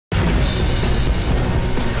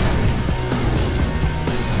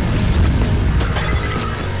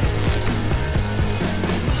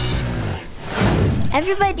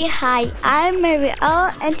Everybody, hi, I'm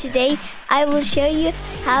Marielle and today I will show you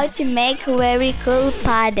how to make a very cool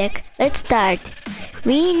paddock. Let's start.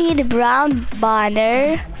 We need a brown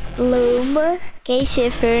banner, loom, acacia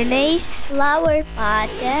furnace, flower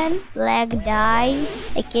pattern, black dye,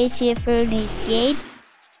 acacia furnace gate,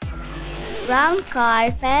 brown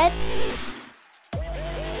carpet.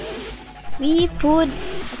 We put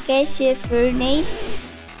acacia furnace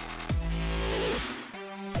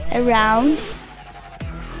around.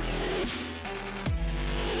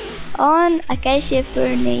 On acacia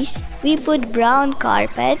furnace, we put brown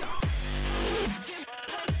carpet.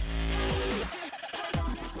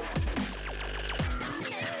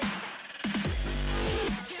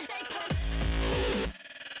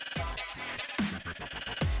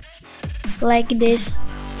 Like this.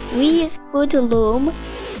 We put a loom,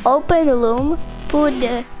 open the loom, put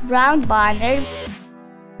the brown banner,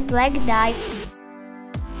 black dye,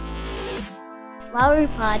 flower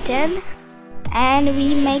pattern, and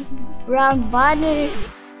we make brown banner,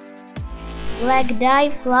 black dye,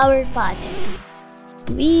 flower pattern.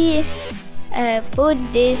 We put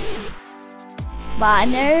this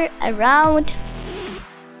banner around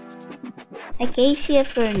acacia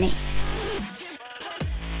furnace.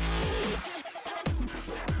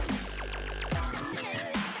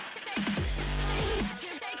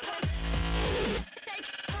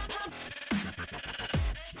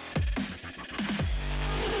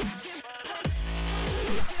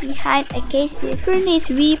 Behind acacia furnace,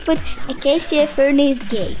 we put acacia furnace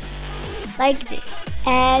gate, like this.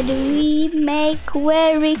 And we make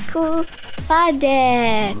very cool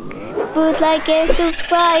paddock. Put like and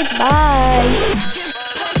subscribe. Bye.